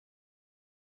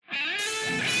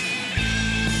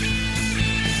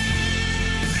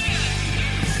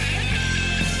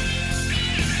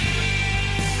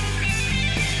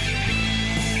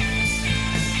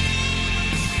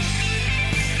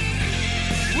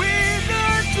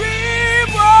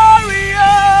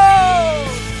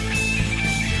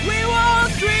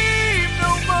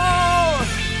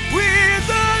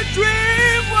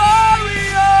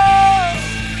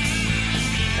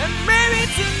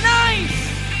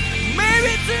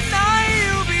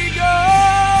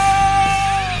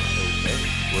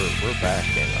back,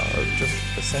 and just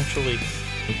essentially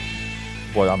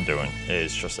what I'm doing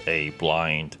is just a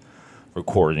blind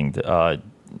recording.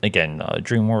 Again,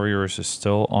 Dream Warriors is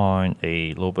still on a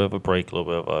little bit of a break, a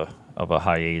little bit of a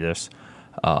hiatus.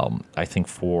 I think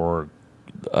for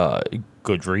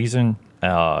good reason.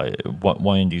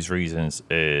 One of these reasons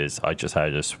is I just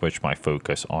had to switch my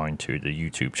focus onto the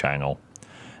YouTube channel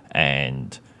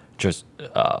and just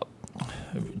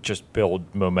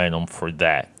build momentum for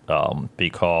that.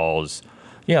 Because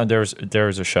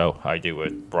there's a show I do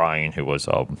with Brian, who was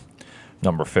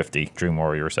number 50, Dream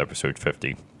Warriors episode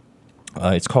 50.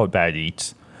 It's called Bad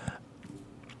Eats.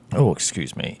 Oh,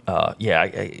 excuse me.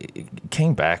 I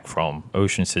came back from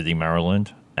Ocean City,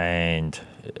 Maryland, and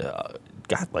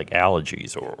got like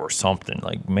allergies or something,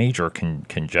 like major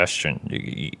congestion.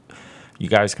 You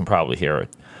guys can probably hear it.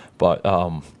 But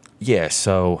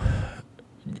so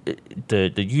the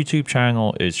YouTube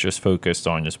channel is just focused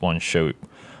on this one show,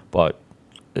 but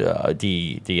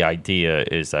the idea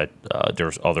is that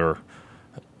there's other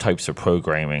types of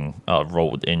programming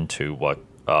rolled into what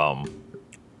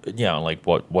like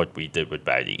what we did with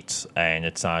Bad Eats, and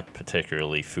it's not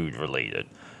particularly food related.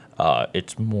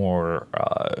 It's more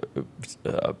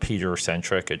Peter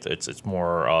centric. It's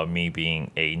more me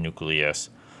being a nucleus,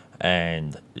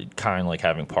 and kind of like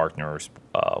having partners.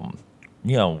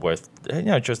 With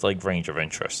just like range of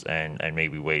interest and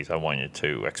maybe ways I wanted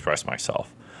to express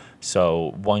myself.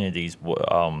 So one of these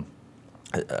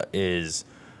is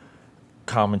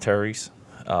commentaries.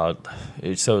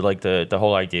 So like the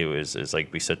whole idea is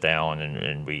like we sit down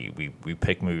and we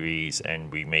pick movies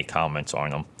and we make comments on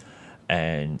them,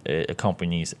 and it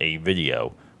accompanies a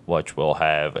video which will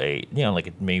have a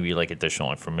maybe like additional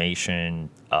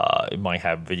information. It might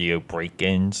have video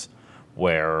break-ins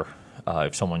where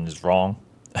if someone is wrong,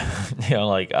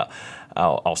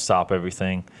 I'll stop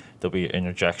everything. There'll be an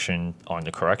interjection on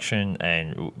the correction,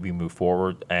 and we move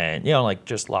forward. And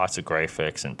just lots of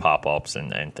graphics and pop-ups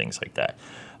and things like that.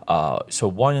 So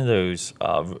one of those,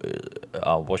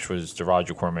 which was the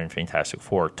Roger Corman Fantastic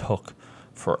Four, took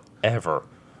forever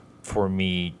for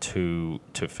me to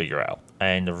figure out.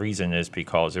 And the reason is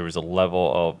because there was a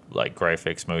level of like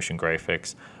graphics, motion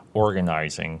graphics,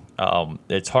 organizing.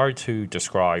 It's hard to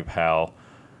describe how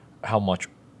much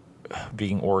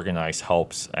being organized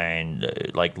helps,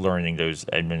 and like learning those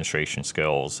administration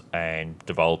skills and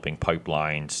developing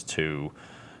pipelines to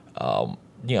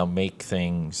make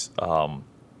things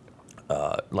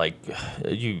like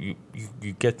you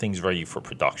get things ready for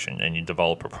production, and you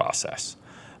develop a process.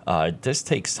 This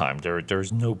takes time.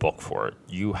 There's no book for it.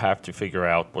 You have to figure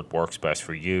out what works best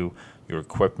for you, your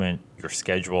equipment, your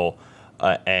schedule,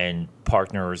 and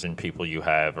partners and people you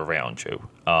have around you.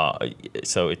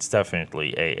 So it's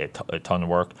definitely a ton of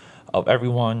work. Of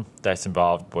everyone that's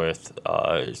involved with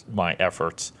my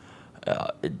efforts,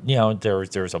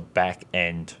 there's a back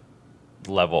end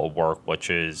level of work,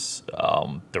 which is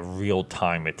the real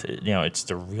time. It's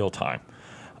the real time.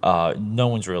 No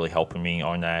one's really helping me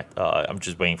on that. I'm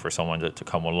just waiting for someone to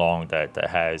come along that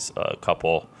has a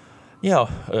couple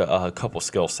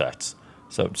skill sets.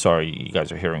 So I'm sorry you guys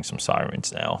are hearing some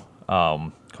sirens now,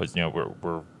 because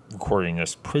we're recording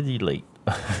this pretty late.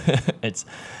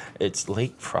 It's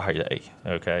late Friday.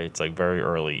 Okay, it's like very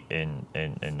early in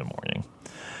the morning,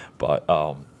 but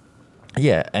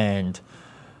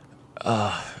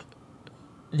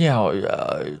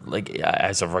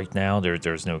as of right now,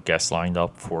 there's no guests lined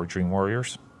up for Dream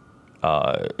Warriors.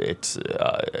 It's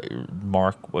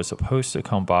Mark was supposed to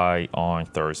come by on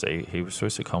Thursday. He was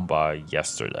supposed to come by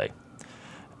yesterday,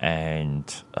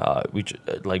 and we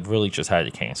really just had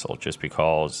to cancel just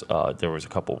because there was a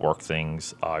couple work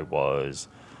things I was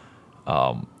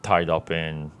tied up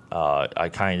in. I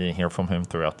kind of didn't hear from him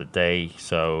throughout the day,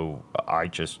 so I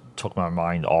just took my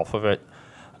mind off of it.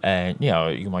 And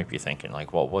you might be thinking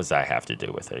like, well, what does that have to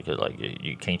do with it? 'Cause, like,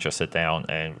 you can't just sit down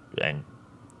and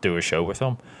do a show with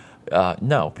him.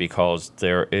 No, because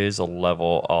there is a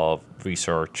level of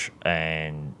research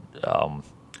and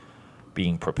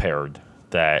being prepared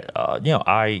that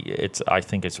I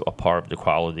think it's a part of the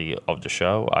quality of the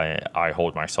show. I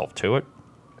hold myself to it.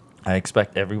 I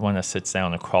expect everyone that sits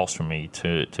down across from me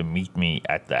to meet me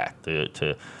at that,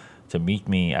 to meet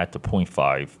me at the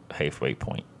 0.5 halfway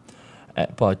point.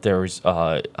 But there's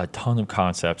a ton of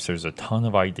concepts. There's a ton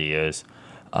of ideas.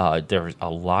 There's a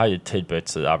lot of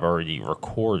tidbits that I've already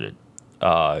recorded.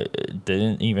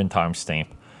 Didn't even timestamp.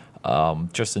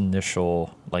 Just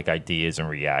initial like ideas and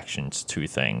reactions to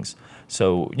things.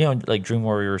 So like Dream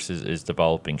Warriors is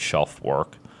developing shelf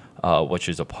work, which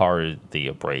is a part of the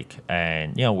break,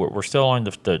 and we're still on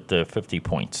the 50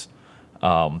 points.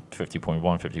 50.1,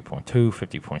 50.2,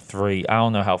 50.3. I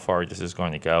don't know how far this is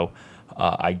going to go.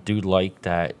 I do like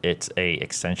that it's a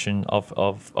extension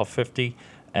of 50,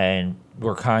 and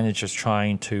we're kind of just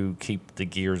trying to keep the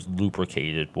gears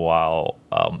lubricated while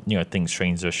things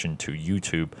transition to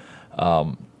YouTube.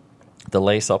 The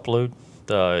latest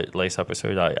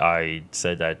episode, I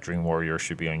said that Dream Warrior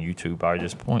should be on YouTube by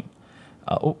this point.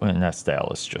 And that's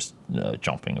Dallas just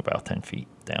jumping about 10 feet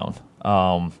down.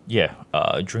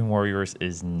 Dream Warriors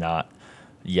is not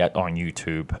yet on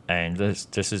YouTube, and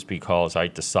this is because I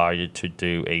decided to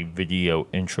do a video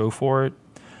intro for it,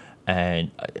 and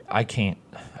I can't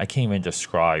even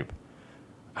describe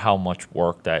how much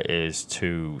work that is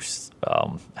to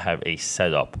have a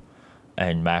setup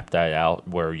and map that out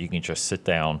where you can just sit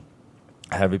down,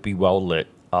 have it be well lit,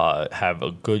 have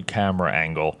a good camera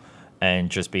angle,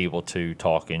 and just be able to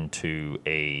talk into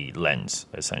a lens,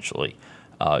 essentially.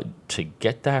 To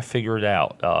get that figured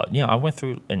out, I went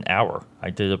through an hour.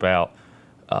 I did about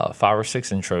 5 or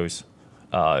 6 intros,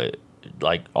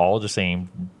 like all the same,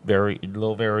 very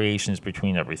little variations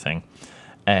between everything.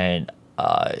 And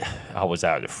I was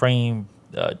out of frame.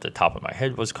 The top of my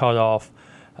head was cut off,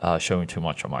 showing too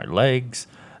much of my legs.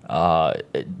 My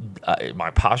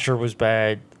posture was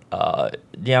bad.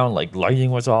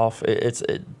 Lighting was off.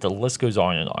 The list goes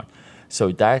on and on.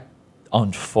 So that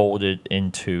unfolded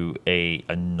into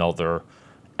another,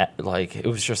 like, it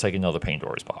was just like another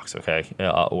Pandora's box, okay,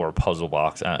 or a puzzle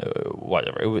box,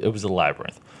 whatever. It was a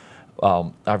labyrinth.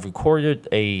 I've recorded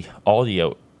a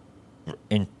audio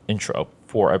intro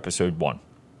for episode 1,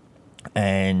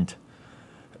 and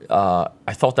I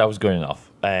thought that was good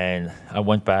enough. And I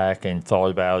went back and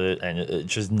thought about it, and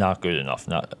it's just not good enough.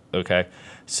 Not okay.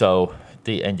 So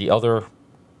the other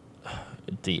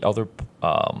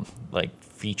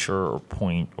feature or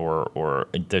point or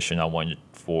addition I wanted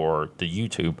for the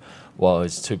YouTube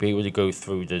was to be able to go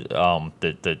through the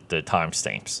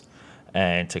timestamps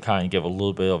and to kind of give a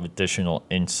little bit of additional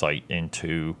insight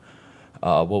into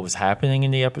what was happening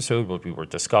in the episode, what we were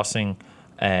discussing,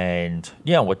 and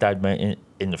what that meant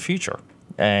in the future.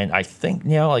 And I think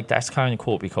that's kind of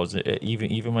cool because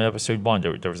even with episode 1,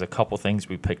 there was a couple things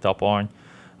we picked up on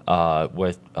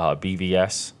with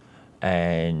BVS,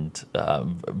 and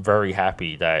very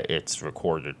happy that it's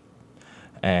recorded.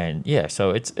 And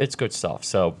so it's good stuff.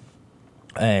 So,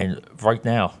 and right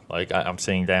now, like, I'm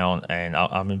sitting down and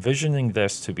I'm envisioning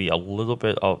this to be a little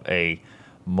bit of a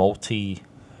multi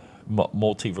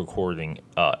recording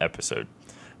episode,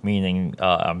 meaning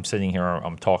I'm sitting here,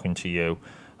 I'm talking to you.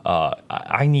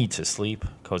 I need to sleep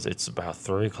because it's about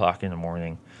 3 o'clock in the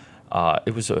morning.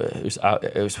 It was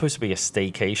supposed to be a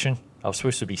staycation. I was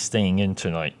supposed to be staying in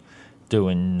tonight,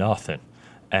 doing nothing,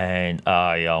 and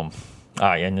I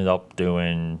ended up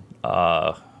doing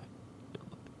a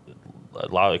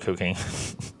lot of cocaine.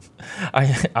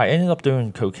 I ended up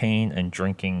doing cocaine and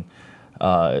drinking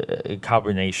a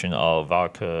combination of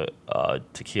vodka,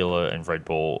 tequila, and Red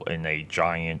Bull in a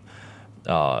giant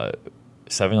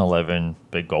 7-Eleven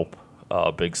big gulp,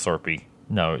 big Slurpee.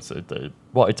 No, it's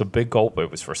a big gulp, but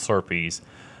it was for Slurpees.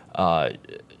 I'm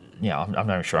not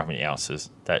even sure how many ounces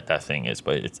that thing is,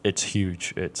 but it's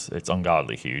huge. It's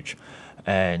ungodly huge,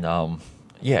 and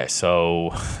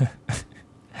so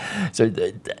so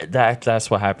that's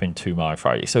what happened to my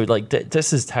Friday. So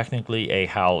this is technically a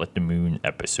Howl at the Moon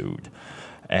episode,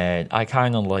 and I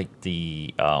kind of like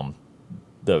the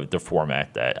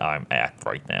format that I'm at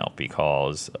right now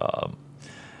because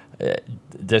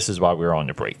this is why we're on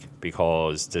the break,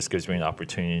 because this gives me an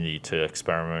opportunity to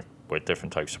experiment with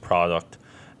different types of product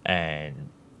and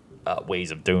ways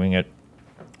of doing it,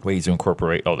 ways to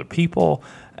incorporate other people,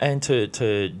 and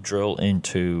to drill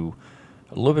into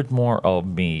a little bit more of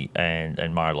me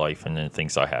and my life and the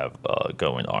things I have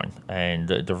going on. And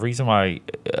the reason why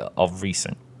of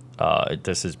recent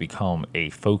this has become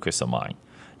a focus of mine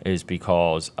is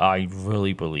because I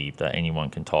really believe that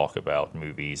anyone can talk about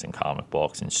movies and comic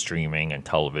books and streaming and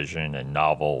television and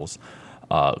novels,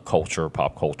 culture,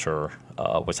 pop culture,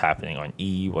 what's happening on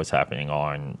E, what's happening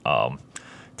on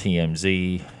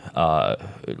TMZ, a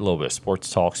little bit of sports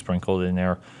talk sprinkled in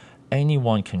there.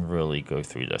 Anyone can really go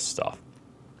through this stuff.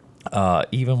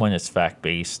 Even when it's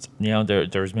fact-based,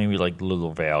 there's maybe like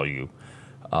little value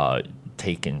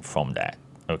taken from that,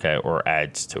 okay, or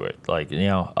adds to it. Like,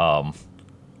 one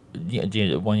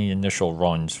of the initial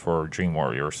runs for Dream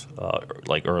Warriors,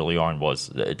 like early on, was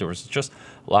there was just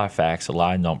a lot of facts, a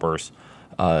lot of numbers,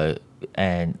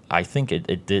 and I think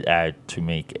it did add to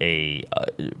make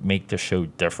the show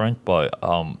different. But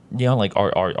our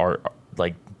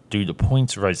do the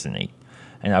points resonate?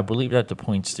 And I believe that the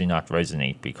points do not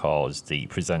resonate because the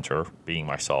presenter, being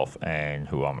myself and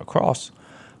who I'm across,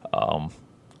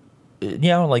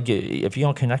 like if you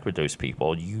don't connect with those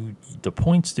people, the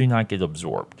points do not get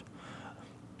absorbed.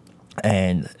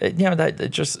 And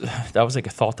that was like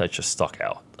a thought that just stuck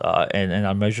out, and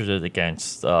I measured it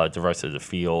against the rest of the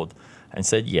field, and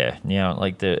said,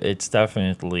 it's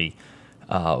definitely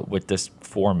with this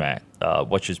format,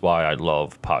 which is why I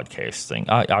love podcasting.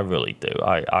 I really do.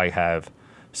 I have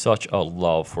such a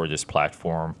love for this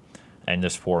platform and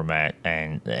this format,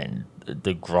 and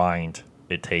the grind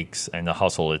it takes and the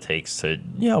hustle it takes to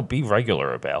be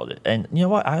regular about it. And you know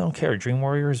what? I don't care. Dream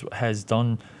Warriors has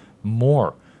done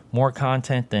more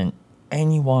content than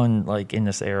anyone like in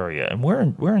this area, and we're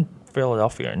in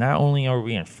Philadelphia. Not only are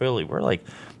we in Philly, we're like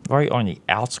right on the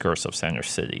outskirts of Center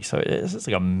City, so this is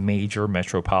like a major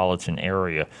metropolitan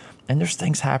area, and there's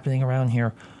things happening around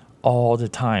here all the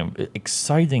time,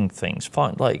 exciting things,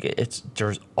 fun. Like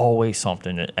there's always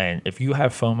something, and if you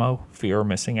have FOMO, fear of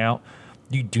missing out,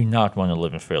 you do not want to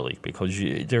live in Philly because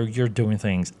you're doing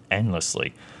things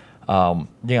endlessly.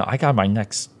 I got my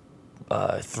next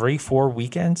 3-4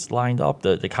 weekends lined up.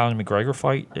 The Conor McGregor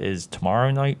fight is tomorrow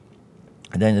night,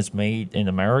 and then it's Made in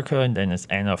America, and then it's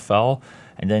NFL,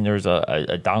 and then there's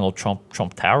a Donald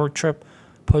Trump Tower trip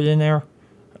put in there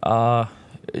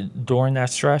during that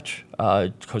stretch,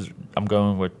 because I'm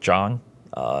going with John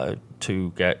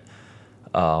to get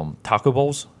taco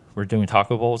bowls. We're doing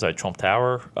taco bowls at Trump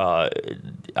Tower. I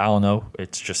don't know.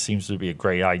 It just seems to be a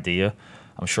great idea.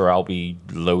 I'm sure I'll be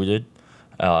loaded.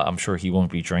 I'm sure he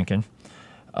won't be drinking.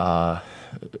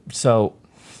 So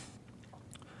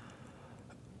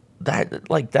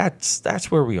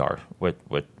that's where we are with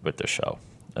the show.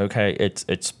 Okay,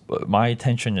 it's my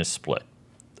attention is split,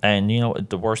 and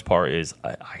the worst part is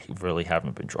I really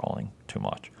haven't been drawing too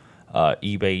much.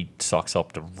 eBay sucks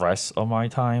up the rest of my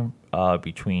time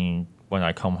between when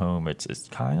I come home. It's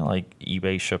kind of like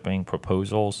eBay shipping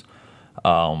proposals,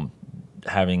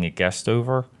 having a guest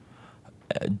over,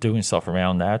 doing stuff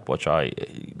around that, which I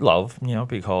love,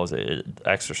 because it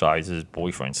exercises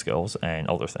boyfriend skills and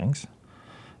other things.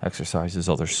 Exercises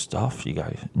other stuff. You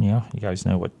guys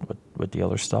know what the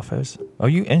other stuff is? Are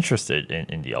you interested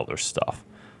in the other stuff?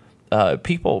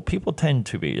 People tend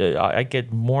to be. I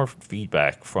get more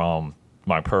feedback from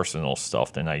my personal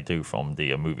stuff than I do from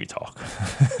the movie talk.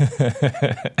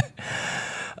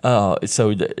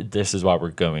 So this is why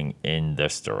we're going in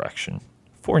this direction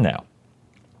for now.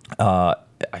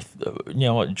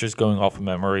 Just going off of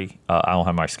memory, I don't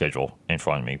have my schedule in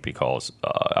front of me because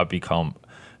I've become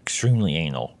extremely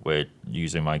anal with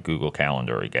using my Google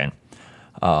Calendar again,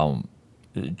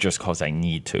 just because I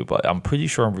need to. But I'm pretty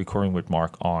sure I'm recording with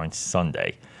Mark on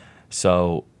Sunday.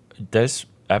 So this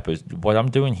episode, what I'm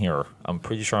doing here, I'm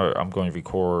pretty sure I'm going to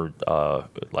record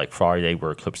like Friday.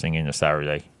 We're eclipsing into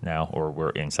Saturday now, or we're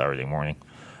in Saturday morning.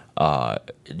 I'm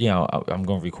going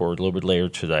to record a little bit later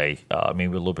today,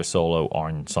 maybe a little bit solo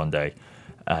on Sunday,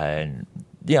 and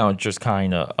just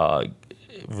kind of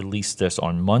release this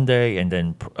on Monday, and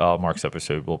then Mark's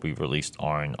episode will be released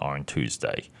on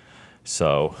Tuesday.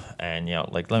 So, and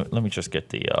let me just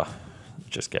get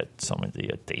some of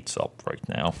the dates up right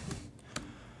now,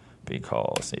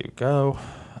 because there you go.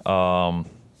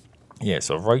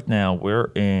 So right now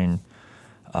we're in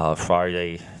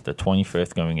Friday the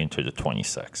 25th going into the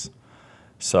 26th.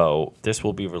 So this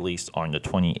will be released on the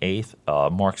 28th.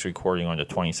 Mark's recording on the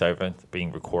 27th,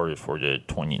 being recorded for the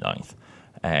 29th.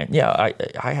 And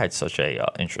I had such a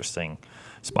interesting,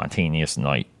 spontaneous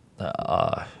night,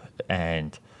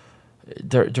 and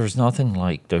there's nothing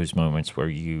like those moments where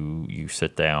you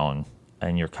sit down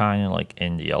and you're kind of like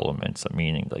in the elements,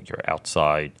 meaning like you're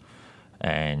outside,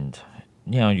 and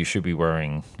you should be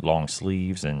wearing long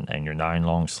sleeves and your 9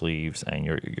 long sleeves, and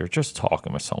you're just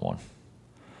talking with someone,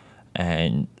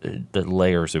 and the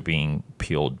layers are being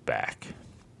peeled back,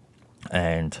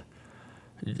 and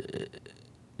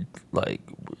like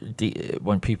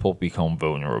when people become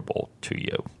vulnerable to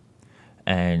you,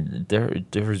 and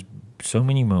there's so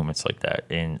many moments like that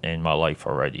in my life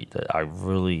already that I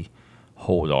really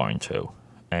hold on to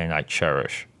and I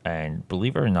cherish. And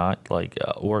believe it or not,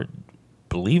 or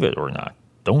believe it or not,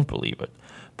 don't believe it,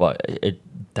 but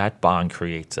that bond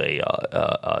creates a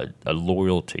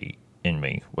loyalty in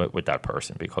me with that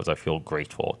person, because I feel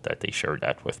grateful that they shared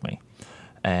that with me.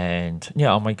 And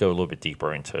I might go a little bit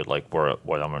deeper into like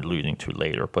what I'm alluding to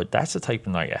later, but that's the type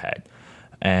of night I had.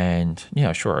 And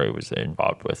sure, I was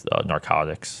involved with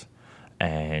narcotics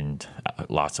and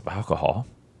lots of alcohol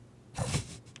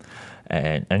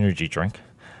and energy drink,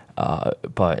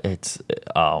 but it's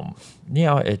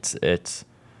it's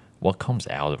what comes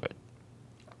out of it.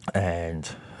 And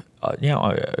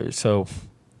so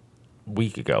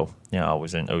week ago, I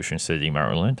was in Ocean City,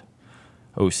 Maryland,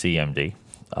 OCMD.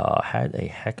 Had a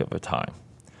heck of a time.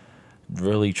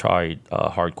 Really tried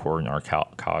hardcore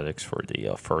narcotics for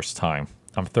the first time.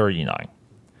 I'm 39.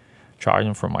 Tried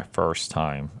them for my first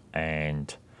time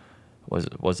and was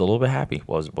a little bit happy.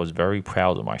 Was very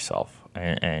proud of myself.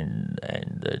 And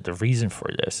the reason for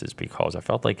this is because I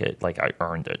felt like I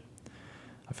earned it.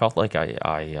 I felt like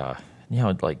I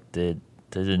did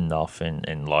enough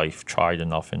in life, tried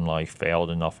enough in life, failed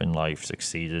enough in life,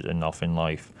 succeeded enough in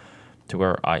life to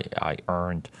where I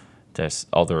earned this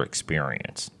other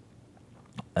experience.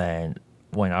 And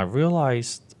when I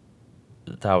realized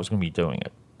that I was going to be doing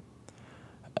it,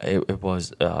 it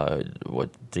was what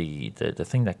the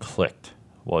thing that clicked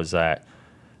was that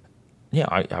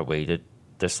I waited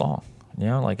this long.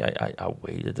 I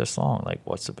waited this long. Like,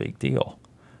 what's the big deal?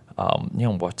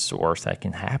 What's the worst that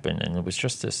can happen? And it was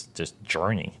just this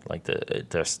journey, like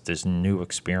this new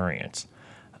experience,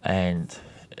 and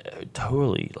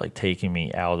totally like taking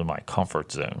me out of my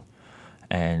comfort zone.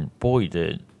 And boy,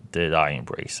 did I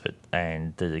embrace it,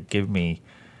 and did it give me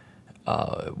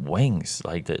wings,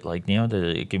 like that, did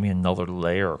it give me another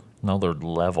layer, another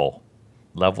leveled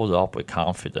up with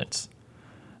confidence.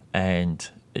 And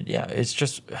it's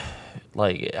just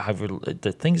like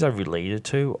the things I related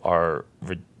to are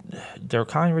they're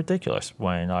kind of ridiculous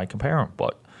when I compare them,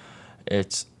 but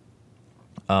it's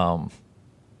I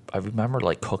remember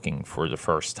like cooking for the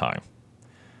first time,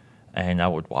 and I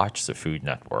would watch the Food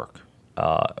Network,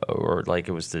 or like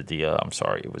it was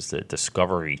it was the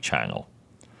Discovery Channel,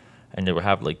 and they would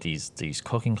have like these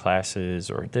cooking classes,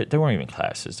 or they weren't even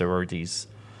classes. There were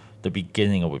the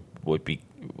beginning of what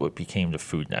became the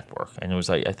Food Network, and it was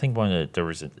like I think there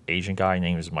was an Asian guy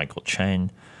named was Michael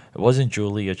Chen. It wasn't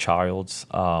Julia Childs,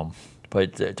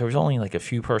 but there was only like a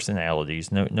few personalities.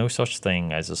 No such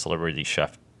thing as a celebrity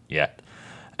chef yet.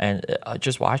 And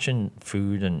just watching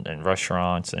food and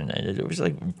restaurants, and it was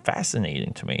like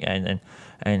fascinating to me.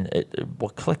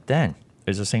 What clicked then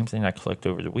is the same thing that clicked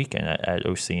over the weekend at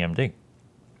OCMD.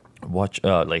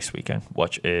 Last weekend,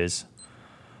 which is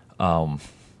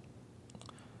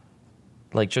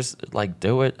like just like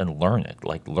do it and learn it.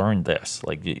 Like learn this.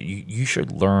 Like you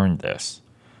should learn this.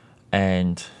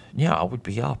 And I would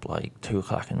be up like 2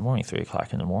 o'clock in the morning, 3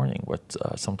 o'clock in the morning with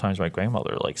sometimes my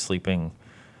grandmother like sleeping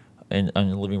on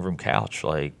the living room couch,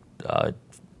 like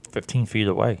 15 feet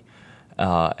away,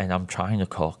 and I'm trying to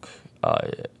cook,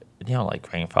 like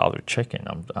grandfather chicken.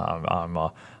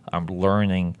 I'm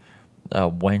learning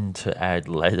when to add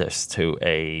lettuce to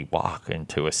a wok and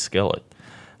to a skillet.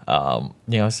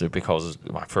 So because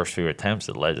my first few attempts,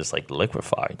 the lettuce like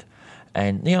liquefied,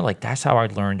 and like that's how I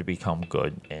learned to become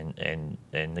good in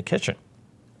the kitchen.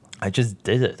 I just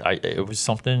did it. It was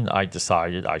something I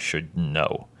decided I should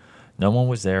know. No one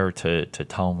was there to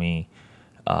tell me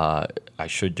I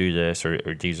should do this,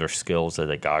 or these are skills that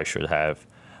a guy should have.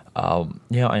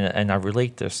 And I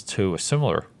relate this to a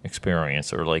similar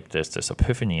experience, or like this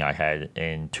epiphany I had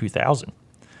in 2000.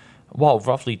 Well,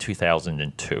 roughly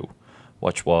 2002,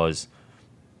 which was,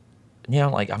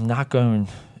 like I'm not going.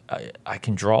 I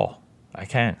can draw. I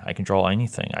can draw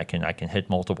anything. I can hit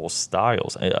multiple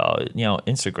styles.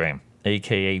 Instagram,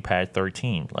 aka Pad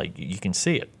 13. Like you can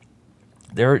see it.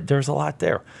 There's a lot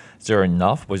there. Is there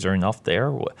enough? Was there enough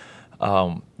there?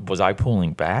 Was I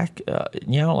pulling back?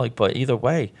 But either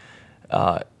way,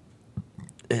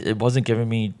 it wasn't giving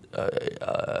me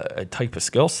a type of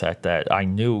skill set that I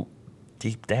knew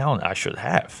deep down I should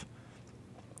have,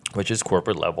 which is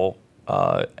corporate level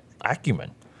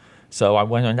acumen. So I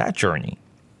went on that journey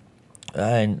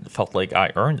and felt like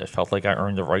I earned it. Felt like I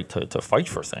earned the right to fight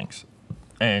for things,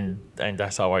 and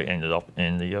that's how I ended up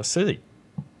in the city.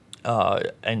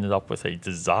 Ended up with a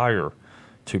desire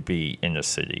to be in the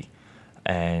city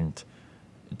and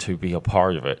to be a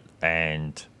part of it.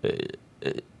 And,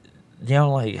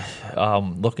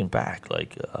 looking back,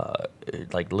 like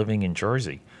living in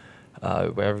Jersey,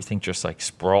 where everything just like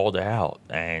sprawled out,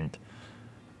 and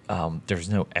there's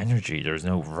no energy, there's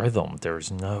no rhythm, there's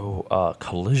no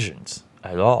collisions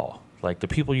at all. Like the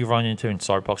people you run into in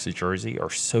Starbucks in Jersey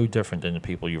are so different than the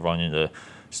people you run into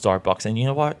Starbucks. And you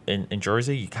know what? In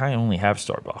Jersey, you kind of only have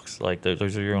Starbucks. Like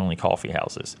those are your only coffee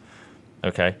houses.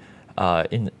 Okay.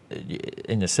 In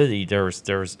the city,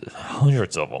 there's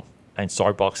hundreds of them, and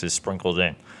Starbucks is sprinkled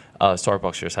in.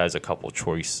 Starbucks just has a couple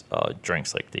choice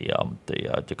drinks, like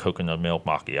the coconut milk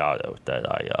macchiato that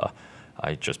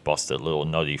I just busted a little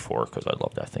nutty for because I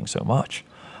love that thing so much.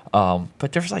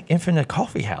 But there's like infinite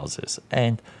coffee houses,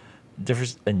 and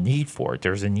there's a need for it.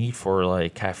 There's a need for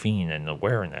like caffeine and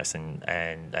awareness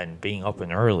and being up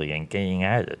and early and getting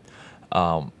at it.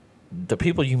 The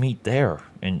people you meet there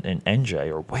in NJ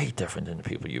are way different than the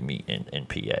people you meet in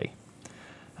PA.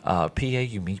 PA,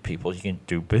 you meet people you can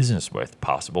do business with,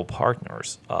 possible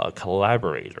partners,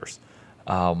 collaborators,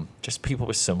 just people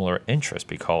with similar interests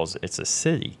because it's a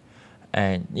city,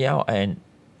 and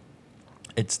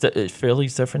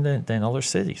Philly's different than other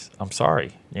cities. I'm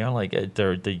sorry, like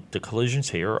the collisions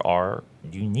here are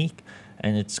unique,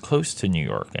 and it's close to New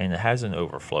York, and it has an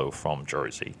overflow from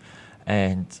Jersey,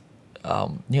 and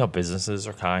businesses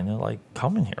are kind of like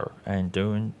coming here and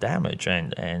doing damage,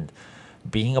 and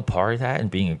being a part of that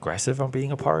and being aggressive on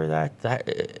being a part of that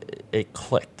it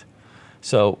clicked.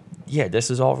 So yeah, this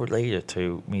is all related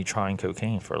to me trying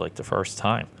cocaine for like the first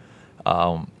time.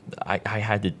 I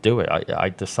had to do it. I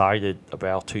decided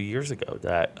about 2 years ago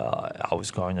that I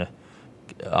was going to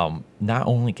not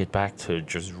only get back to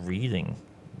just reading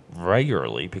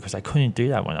regularly, because I couldn't do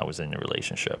that when I was in a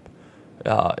relationship.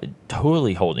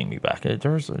 Totally holding me back.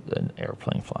 There's an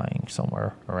airplane flying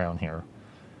somewhere around here.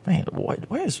 Man, what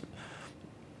is...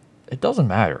 It doesn't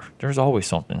matter. There's always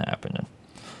something happening.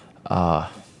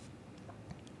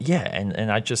 Yeah,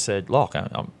 and I just said, look,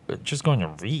 I'm just going to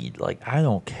read. Like, I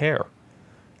don't care.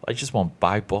 I just want to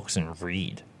buy books and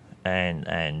read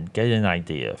and get an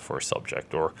idea for a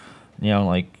subject. Or,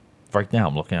 like right now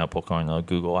I'm looking at a book on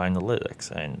Google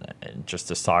Analytics and just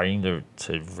deciding to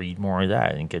read more of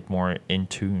that and get more in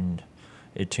tune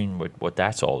with what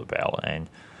that's all about. And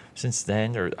since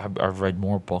then, I've read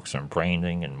more books on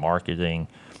branding and marketing,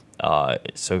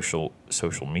 social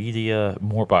media,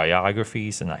 more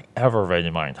biographies than I ever read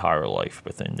in my entire life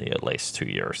within the last 2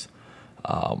 years.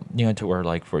 To where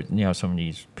like for some of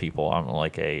these people, I'm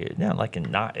like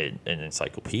not an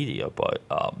encyclopedia, but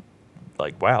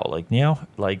like wow,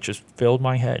 like just filled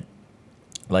my head,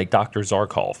 like Dr.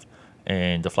 Zarkov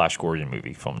and the Flash Gordon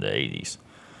movie from the 80s.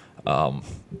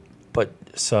 But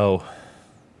so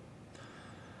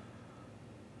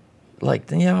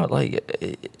like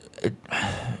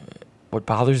what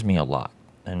bothers me a lot,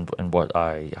 and what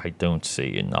I don't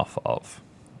see enough of,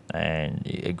 and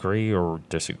agree or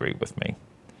disagree with me,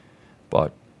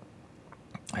 but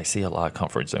I see a lot of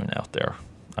comfort zone out there.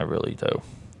 I really do.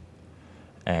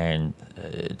 And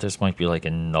this might be like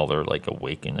another like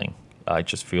awakening. I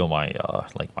just feel my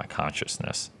my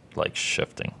consciousness like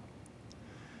shifting.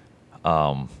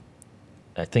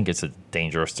 I think it's a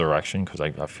dangerous direction because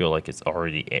I feel like it's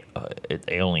already it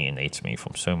alienates me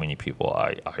from so many people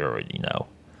I already know.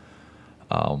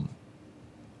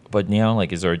 But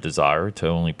like, is there a desire to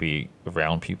only be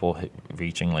around people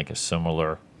reaching like a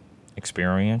similar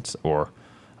experience, or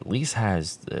at least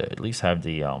have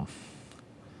the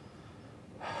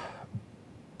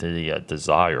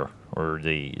desire or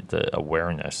the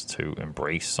awareness to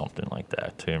embrace something like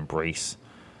that, to embrace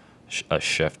a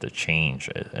shift, a change,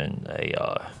 and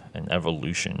an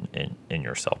evolution in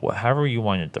yourself, however you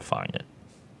want to define it.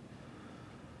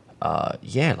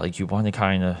 Like you want to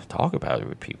kind of talk about it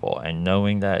with people, and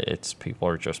knowing that it's people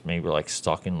are just maybe like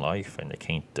stuck in life and they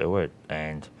can't do it.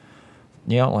 And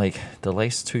like the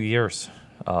last 2 years,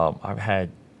 I've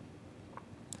had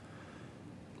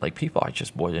like people I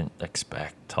just wouldn't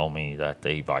expect tell me that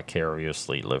they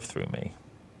vicariously live through me.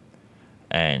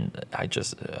 And I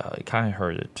just kind of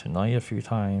heard it tonight a few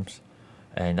times,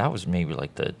 and that was maybe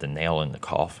like the nail in the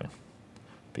coffin,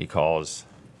 because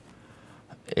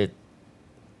it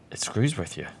screws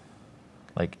with you.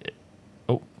 Like,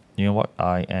 oh, you know what?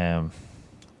 I am.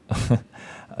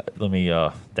 Let me.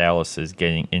 Dallas is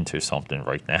getting into something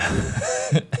right now.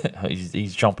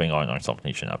 he's jumping on something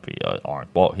he should not be on.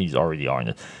 Well, he's already on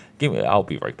it. I'll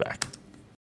be right back.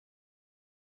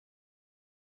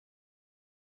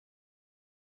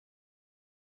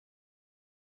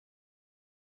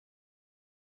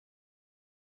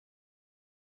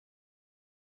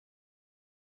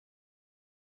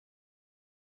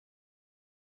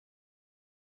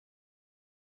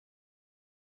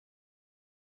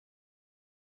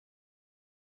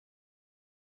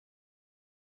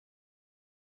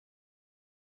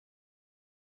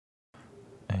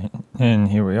 And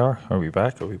here we are. Are we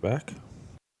back? Are we back?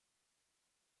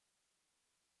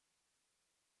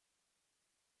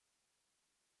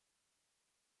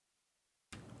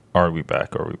 Are we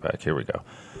back? Are we back? Here we go.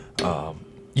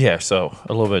 Yeah, so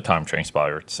a little bit of time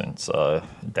transpired since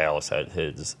Dallas had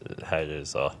his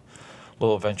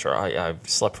little adventure. I've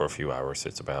slept for a few hours.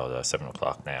 It's about 7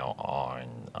 o'clock now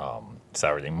on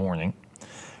Saturday morning.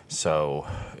 So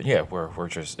yeah, we're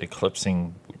just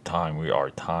eclipsing time. We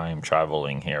are time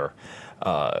traveling here.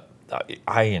 I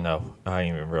didn't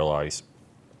even realize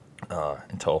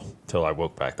until I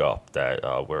woke back up that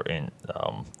we're in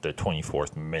the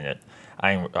 24th minute.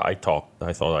 I thought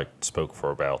I spoke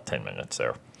for about 10 minutes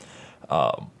there.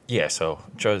 Yeah, so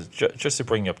just to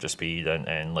bring you up to speed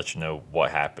and let you know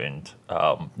what happened.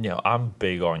 I'm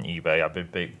big on eBay. I've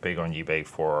been big on eBay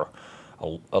for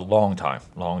a long time,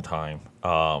 long time.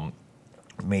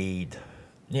 Made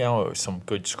some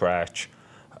good scratch.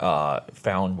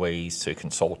 Found ways to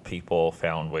consult people.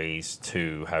 Found ways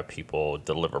to have people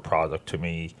deliver product to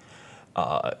me.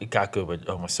 Got good with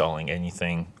almost selling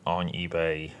anything on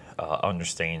eBay.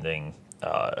 Understanding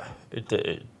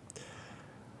the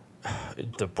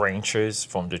the branches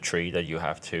from the tree that you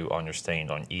have to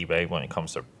understand on eBay when it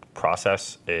comes to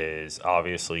process is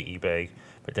obviously eBay,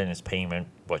 but then it's payment,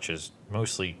 which is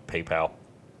mostly PayPal.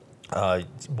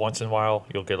 Once in a while,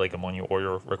 you'll get like a money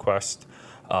order request.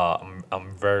 I'm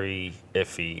very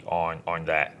iffy on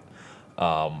that.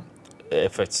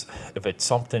 If it's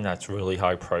something that's really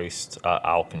high priced,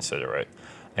 I'll consider it.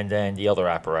 And then the other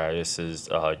apparatus is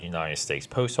United States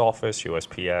Post Office,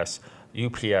 USPS,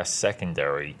 UPS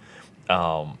secondary,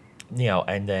 and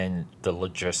then the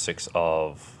logistics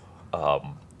of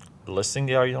listing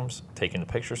the items, taking the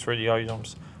pictures for the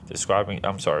items, describing.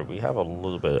 I'm sorry, we have a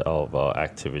little bit of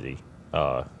activity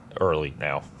early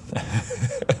now.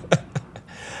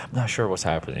 I'm not sure what's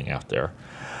happening out there.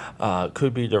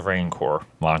 Could be the Rancor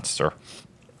monster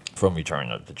from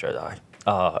Return of the Jedi.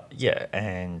 Yeah,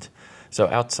 and so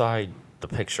outside the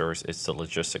pictures, it's the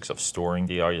logistics of storing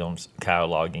the items,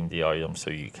 cataloging the items so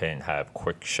you can have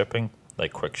quick shipping,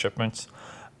 like quick shipments,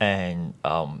 and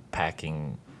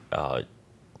packing and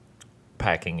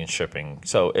shipping.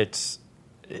 So it's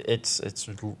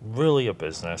really a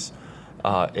business.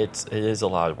 It is a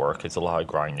lot of work. It's a lot of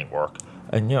grinding work,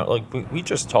 and like we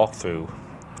just talked through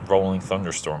rolling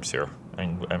thunderstorms here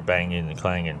and banging and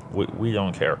clanging. We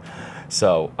don't care.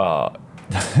 So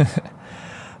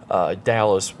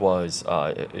Dallas was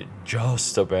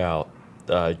just about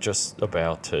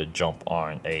to jump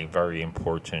on a very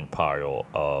important pile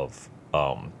of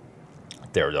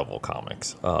Daredevil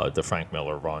comics, the Frank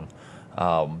Miller run,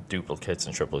 duplicates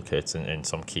and triplicates and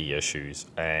some key issues,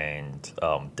 and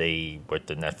they with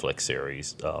the Netflix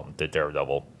series, the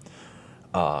Daredevil,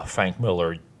 Frank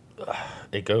Miller,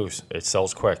 it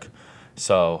sells quick,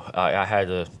 so I had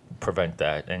to prevent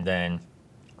that, and then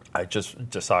I just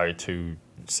decided to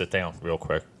sit down real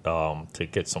quick to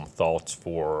get some thoughts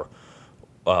for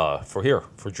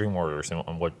Dream Warriors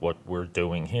and what we're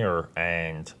doing here,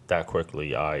 and that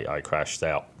quickly I crashed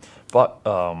out. But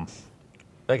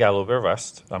I got a little bit of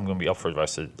rest. I'm going to be up for the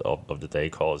rest of the day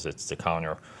because it's the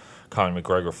Conor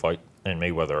McGregor fight and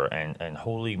Mayweather, and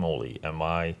holy moly, am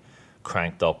I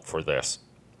cranked up for this.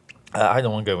 I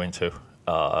don't want to go into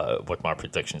what my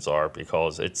predictions are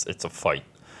because it's a fight.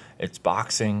 It's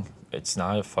boxing. It's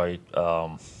not a fight.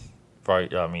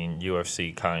 Right? I mean,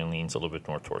 UFC kind of leans a little bit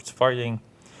more towards fighting.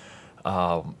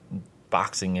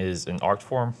 Boxing is an art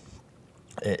form.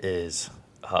 It is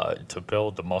to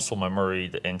build the muscle memory,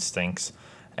 the instincts,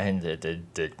 and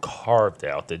the carved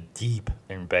out, the deep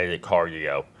embedded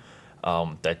cardio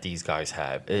that these guys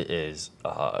have. It's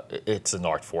an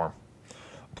art form.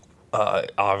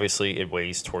 Obviously, it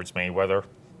weighs towards Mayweather.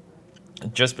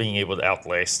 Just being able to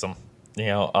outlast him.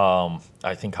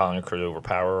 I think Conor could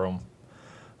overpower him.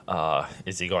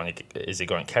 Is he going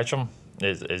to catch him?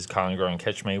 Is Conor going to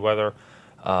catch Mayweather?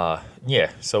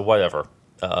 Yeah. So whatever.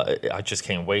 I just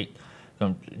can't wait.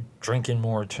 I'm drinking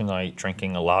more tonight.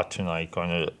 Drinking a lot tonight. Going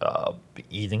to be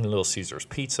eating Little Caesars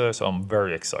pizza. So I'm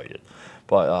very excited.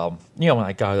 But when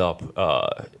I got up,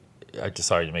 I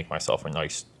decided to make myself a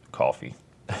nice coffee,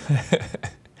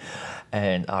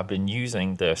 and I've been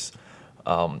using this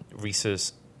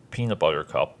Reese's peanut butter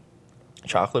cup,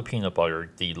 chocolate peanut butter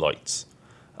delights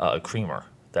creamer.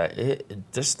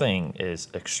 This thing is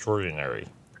extraordinary,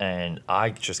 and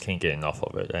I just can't get enough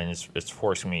of it, and it's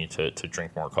forcing me to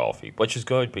drink more coffee, which is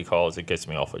good because it gets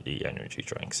me off of the energy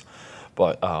drinks.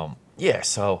 But yeah,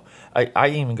 so I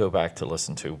even go back to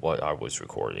listen to what I was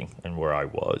recording and where I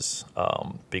was,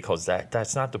 because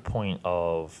that's not the point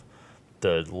of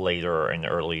the later and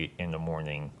early in the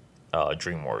morning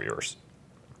Dream Warriors.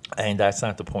 And that's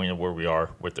not the point of where we are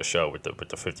with the show, with the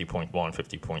 50.1,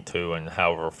 50.2, and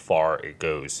however far it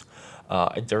goes.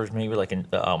 There's maybe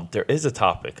there is a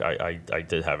topic I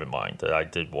did have in mind that I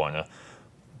did want to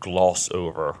gloss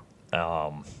over.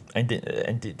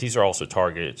 And these are also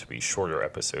targeted to be shorter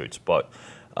episodes, but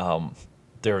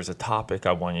there's a topic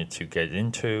I wanted to get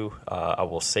into. I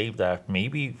will save that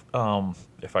maybe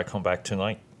if I come back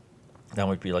tonight. That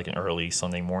would be like an early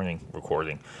Sunday morning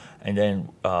recording. And then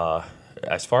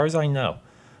as far as I know,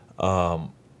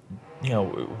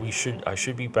 I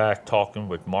should be back talking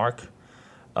with Mark,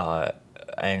 uh,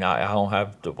 and I don't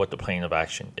have what the plan of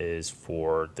action is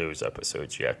for those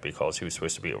episodes yet because he was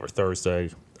supposed to be over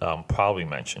Thursday. Probably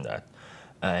mentioned that,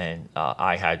 and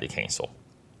I had to cancel,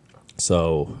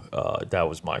 so that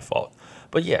was my fault.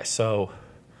 But yeah, so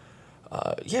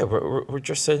yeah, we're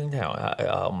just sitting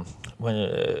down.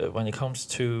 When it comes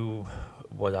to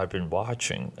what I've been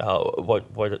watching,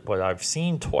 what I've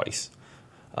seen twice.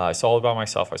 I saw it by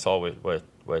myself. I saw it with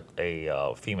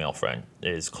a female friend.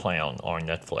 Is Clown on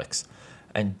Netflix,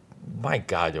 and my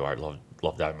God, do I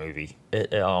love that movie.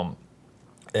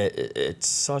 It's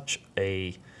such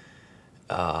a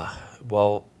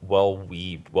well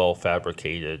weaved, well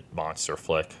fabricated monster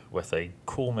flick with a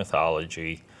cool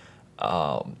mythology,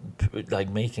 like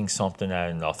making something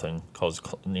out of nothing. Cause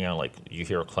like you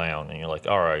hear a clown and you're like,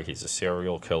 all right, he's a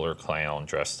serial killer clown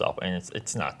dressed up, and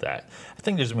it's not that. I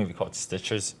think there's a movie called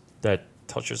Stitches that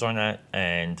touches on that,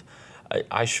 and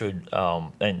I should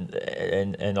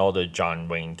and all the John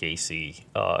Wayne Gacy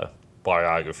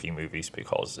biography movies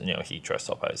because he dressed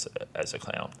up as a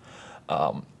clown.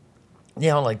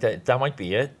 Like that might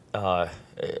be it.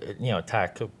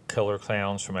 Attack killer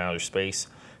clowns from outer space.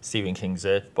 Stephen King's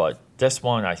it, but this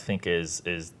one I think is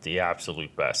the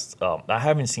absolute best. I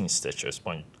haven't seen Stitches,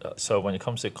 so when it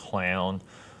comes to clown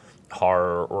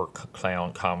horror or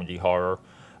clown comedy horror,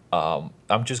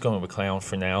 I'm just going with clown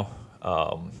for now.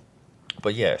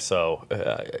 But yeah, so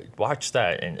watch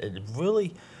that, and it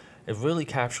really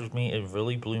captured me. It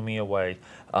really blew me away.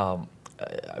 I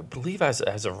believe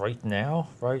as of right now,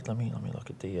 right? Let me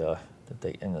look at the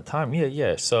date and the time.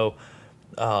 Yeah. So,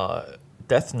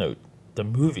 Death Note, the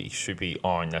movie, should be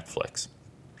on Netflix,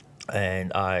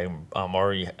 and I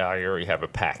already have a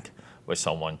pact with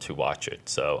someone to watch it,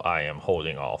 so I am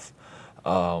holding off.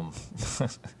 Um,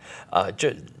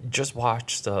 just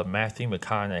watched Matthew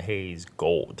McConaughey's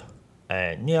Gold,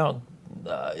 and uh,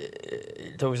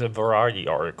 there was a Variety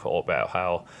article about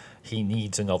how he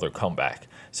needs another comeback.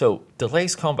 So the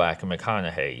latest comeback in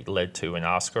McConaughey led to an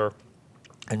Oscar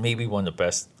and maybe one of the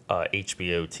best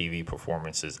HBO TV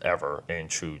performances ever in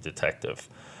True Detective.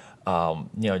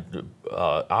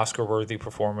 Oscar-worthy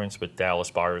performance with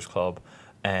Dallas Buyers Club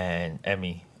and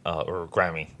Emmy or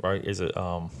Grammy, right? Is it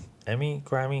Emmy,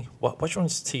 Grammy? Which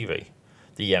one's TV?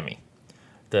 The Emmy.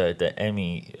 The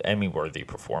Emmy worthy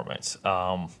performance.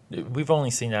 We've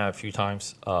only seen that a few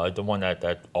times. The one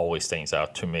that always stands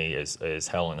out to me is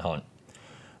Helen Hunt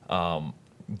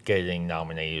getting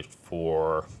nominated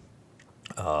for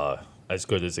As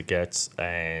Good as It Gets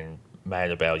and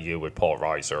Mad About You with Paul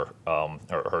Reiser,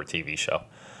 her TV show.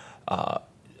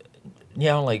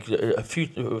 Like a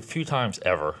few times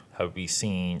ever have we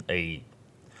seen a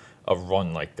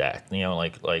run like that.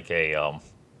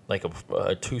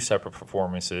 Two separate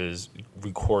performances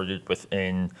recorded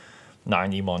within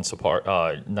 90 months apart.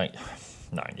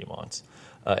 90 months,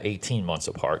 18 months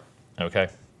apart. Okay,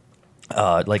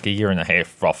 like a year and a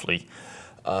half roughly.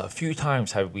 A few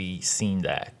times have we seen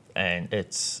that, and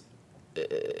it's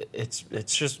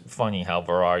just funny how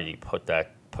Variety put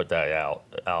that out,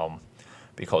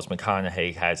 because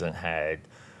McConaughey hasn't had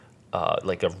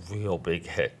like a real big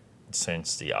hit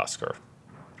since the Oscar,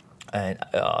 and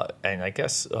I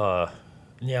guess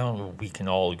we can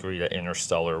all agree that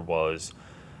Interstellar was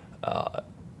I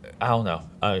don't know.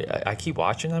 I keep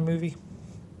watching that movie.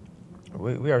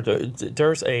 We are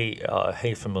there's a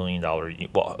 $500,000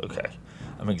 well, okay,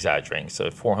 I'm exaggerating. So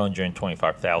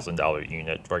 $425,000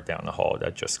 unit right down the hall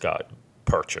that just got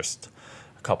purchased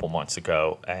a couple months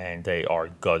ago, and they are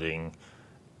gutting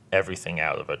everything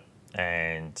out of it.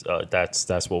 And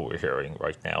that's what we're hearing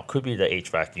right now. Could be the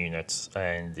HVAC units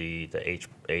and the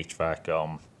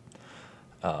HVAC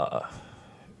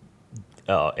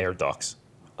air ducts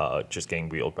just getting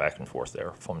wheeled back and forth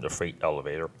there from the freight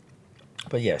elevator.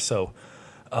 But yeah, so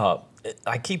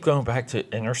I keep going back to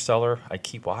Interstellar. I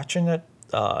keep watching it.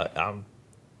 I'm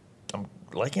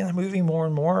liking the movie more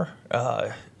and more.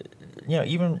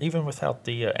 Even without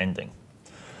the ending.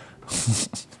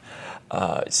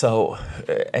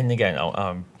 And again,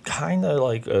 I'm kind of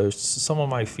like some of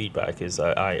my feedback is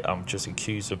I'm just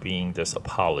accused of being this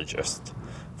apologist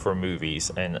for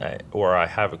movies, and or I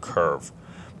have a curve,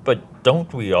 but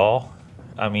don't we all?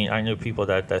 I mean, I know people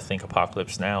that think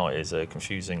Apocalypse Now is a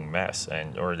confusing mess,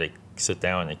 or they sit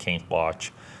down and they can't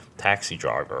watch Taxi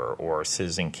Driver, or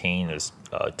Citizen Kane is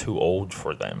too old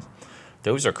for them.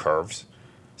 Those are curves.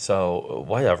 So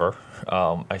whatever.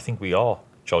 I think we all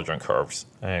children curves,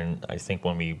 and I think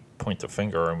when we point the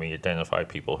finger and we identify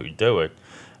people who do it,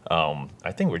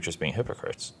 I think we're just being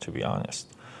hypocrites, to be honest.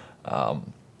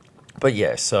 But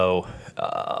yeah, so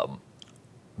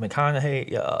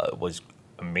McConaughey was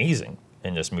amazing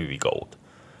in this movie Gold.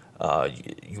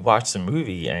 You watch the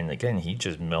movie, and again, he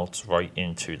just melts right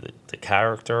into the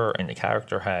character, and the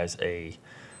character has a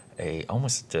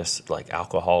almost this like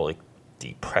alcoholic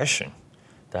depression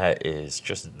that is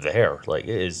just there. Like,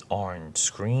 it is on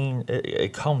screen.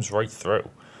 It comes right through.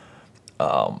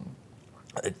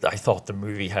 I thought the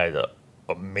movie had a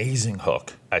amazing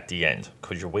hook at the end,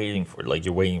 because you're waiting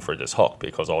for this hook,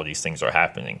 because all these things are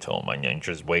happening to him, and you're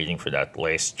just waiting for that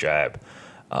last jab.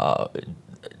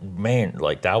 Man,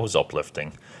 like, that was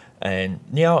uplifting. And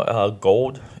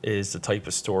Gold is the type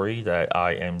of story that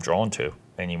I am drawn to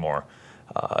anymore.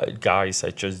 Guys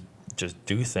that just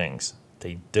do things.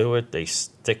 They do it. They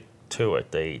stick to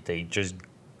it. They just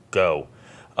go.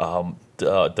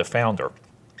 The Founder,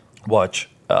 which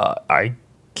I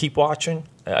keep watching.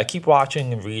 I keep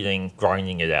watching and reading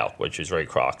Grinding It Out, which is Ray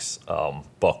Kroc's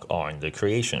book on the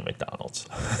creation of McDonald's.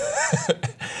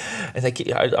 And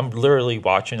I'm literally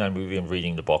watching that movie and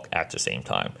reading the book at the same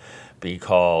time,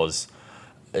 because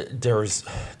there's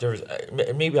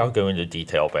maybe I'll go into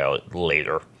detail about it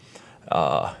later,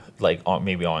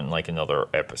 maybe on like another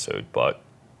episode, but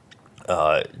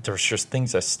there's just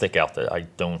things that stick out that I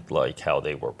don't like how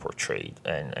they were portrayed,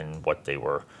 and what they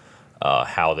were,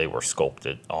 how they were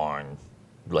sculpted on,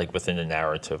 like, within the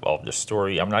narrative of the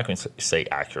story. I'm not going to say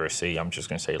accuracy. I'm just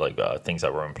going to say like things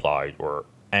that were implied or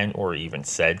even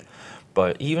said.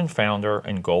 But even Founder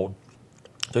and Gold,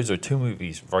 those are two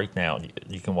movies right now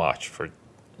you can watch for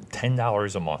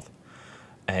 $10 a month,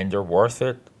 and they're worth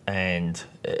it. And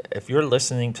if you're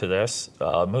listening to this,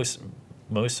 most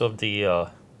of the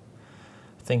I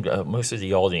think most of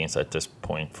the audience at this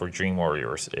point for Dream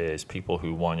Warriors is people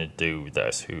who want to do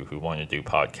this, who want to do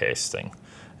podcasting,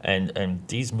 and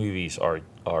these movies are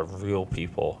real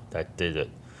people that did it.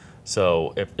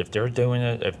 So if they're doing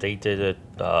it, if they did it,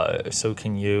 so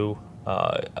can you.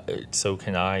 So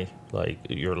can I. Like,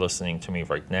 you're listening to me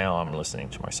right now. I'm listening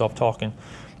to myself talking.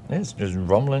 It's just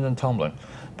rumbling and tumbling.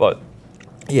 But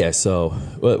yeah. So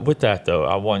with that though,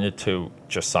 I wanted to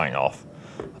just sign off.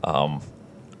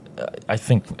 I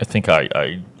think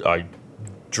I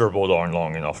dribbled on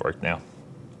long enough right now.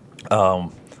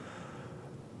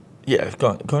 Yeah,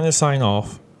 going to sign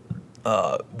off.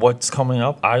 What's coming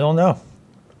up? I don't know.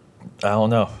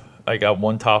 I got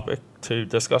one topic to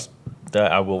discuss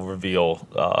that I will reveal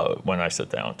when I sit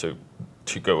down to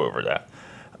go over that,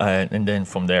 and then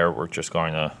from there we're just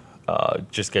going to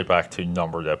just get back to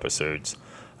numbered episodes.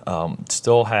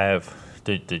 Still have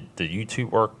the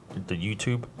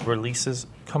YouTube releases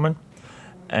coming,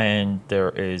 and there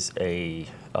is a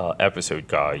episode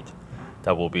guide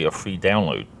that will be a free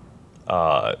download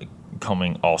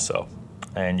coming also,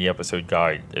 and the episode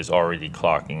guide is already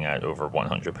clocking at over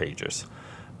 100 pages,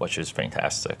 which is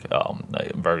fantastic. I'm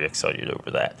very excited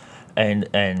over that,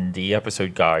 and the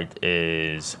episode guide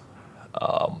is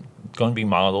going to be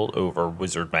modeled over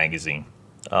Wizard magazine.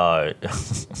 I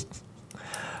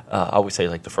would say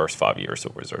like the first 5 years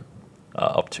of Wizard,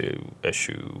 up to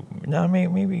issue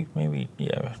maybe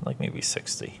like maybe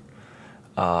 60.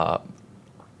 I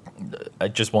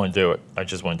just want to do it. I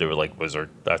just want to do it like Wizard.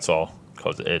 That's all,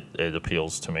 because it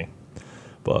appeals to me.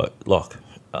 But look,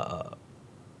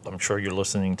 I'm sure you're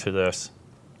listening to this,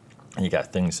 and you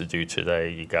got things to do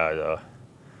today. You got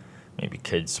maybe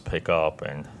kids to pick up,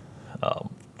 and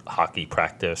hockey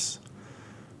practice,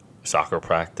 soccer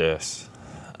practice.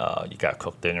 You got to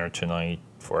cook dinner tonight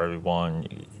for everyone.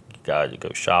 You got to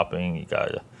go shopping. You got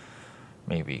to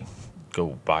maybe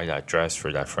go buy that dress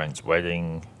for that friend's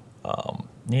wedding.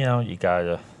 You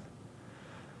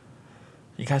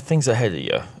got things ahead of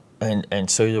you,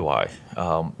 and so do I.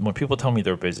 When people tell me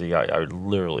they're busy, I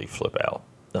literally flip out.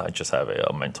 I just have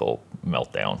a mental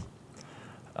meltdown.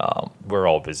 We're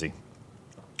all busy.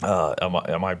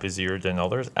 Am I busier than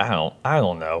others? I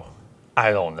don't know.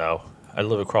 I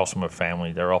live across from a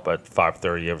family. They're up at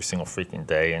 5:30 every single freaking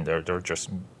day, and they're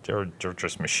just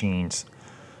machines,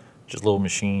 just little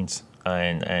machines.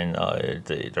 And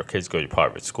their kids go to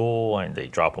private school, and they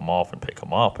drop them off and pick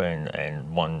them up,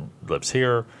 and one lives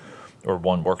here, or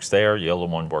one works there. The other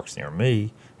one works near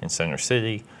me in Center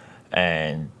City,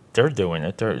 and they're doing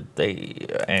it.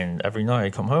 And every night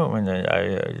I come home, and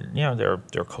they're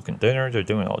cooking dinner. They're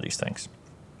doing all these things.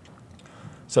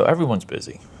 So everyone's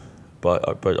busy,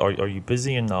 but are you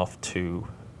busy enough to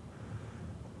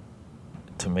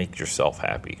make yourself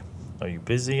happy? Are you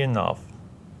busy enough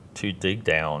to dig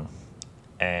down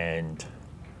and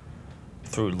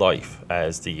through life,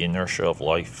 as the inertia of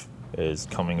life is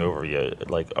coming over you?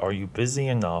 Like, are you busy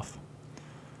enough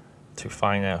to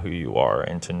find out who you are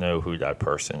and to know who that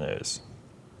person is?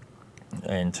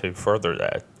 And to further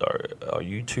that, are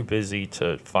you too busy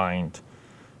to find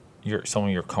some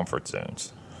of your comfort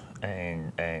zones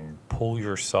and pull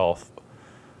yourself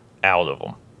out of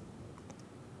them?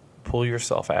 Pull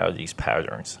yourself out of these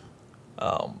patterns.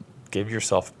 Give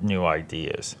yourself new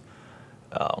ideas.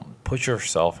 Put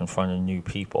yourself in front of new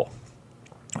people.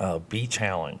 Be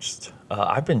challenged.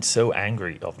 I've been so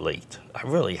angry of late. I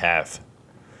really have.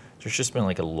 There's just been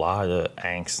like a lot of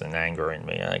angst and anger in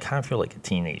me, and I kind of feel like a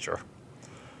teenager.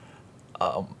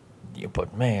 Yeah,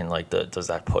 but man, like, does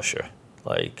that push you?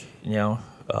 Like,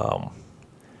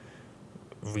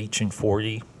 reaching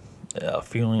 40,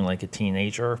 feeling like a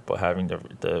teenager, but having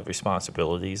the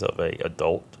responsibilities of a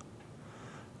adult,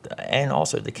 and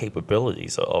also the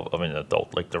capabilities of an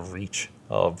adult, like the reach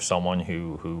of someone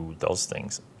who does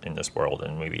things in this world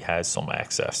and maybe has some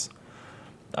access.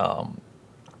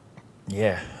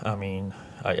 Yeah, I mean,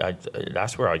 I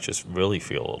that's where I just really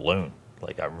feel alone.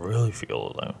 Like, I really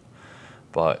feel alone.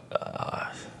 But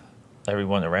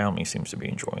everyone around me seems to be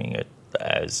enjoying it,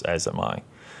 as am I.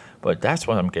 But that's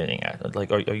what I'm getting at.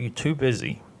 Like, are you too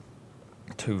busy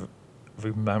to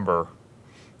remember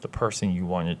the person you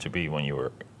wanted to be when you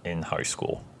were in high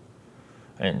school?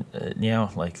 And,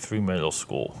 like through middle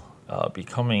school,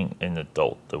 becoming an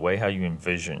adult, the way how you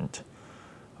envisioned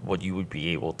what you would be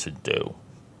able to do,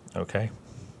 okay?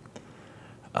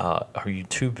 Are you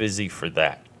too busy for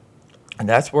that? And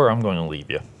that's where I'm going to leave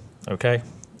you, okay?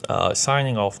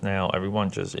 Signing off now. Everyone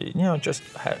just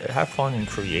have fun and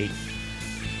create.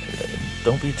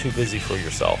 Don't be too busy for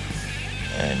yourself.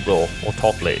 And we'll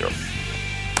talk later.